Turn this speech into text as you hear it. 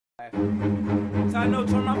I know,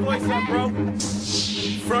 turn my voice up, bro.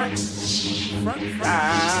 Front.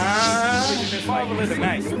 Marvelous,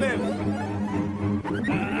 nice.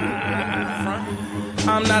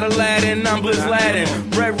 I'm not a Laden, I'm Bliz Laden.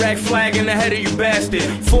 Red rack flag in the head of you bastard.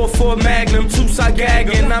 4-4 Magnum, 2-side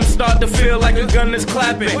gagging. I'm starting to feel like a gun that's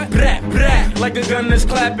clapping. Brat, brat, like a gun that's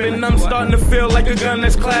clapping. I'm starting to feel like a gun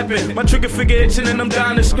that's clapping. My trigger finger itching and I'm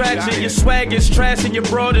dying to scratch it. Your swag is trash and your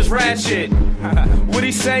broad is ratchet. What'd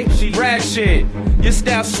he say? Rat shit. Your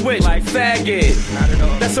style switch, faggot.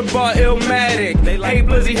 That's a bar illmatic. Hey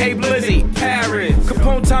Blizzy, Paris.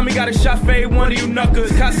 Capone Tommy got a shot for every one of you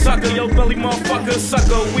knuckers. Cot sucker, yo belly motherfucker,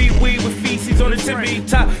 sucker. Weed with feces on the tippy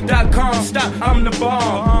top.com. Stop, I'm the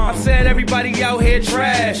bomb. I said everybody out here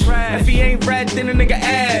trash. If he ain't rat, then a nigga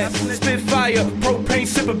ass. Spit fire, propane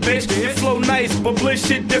sipper, bitch. It flow nice, but Bliz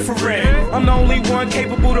shit different. I'm the only one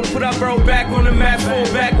capable to put our bro back on the mat. Fall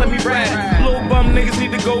back, let me rap. Little bum niggas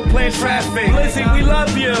need to go plan traffic. Lizzie, we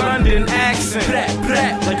love you. London accent. Brat,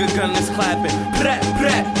 brat, like a gun that's clapping. Brat,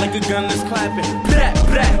 brat, like a gun that's clapping. Brat,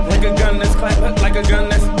 brat, like a gun that's clapping. Like a gun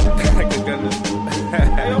that's like a gun that's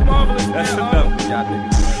that's enough for y'all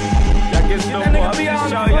niggas. Y'all get no more. I'm just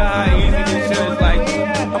showing y'all how easy this shit is. Like,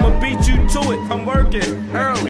 I'ma beat you to it. I'm working early.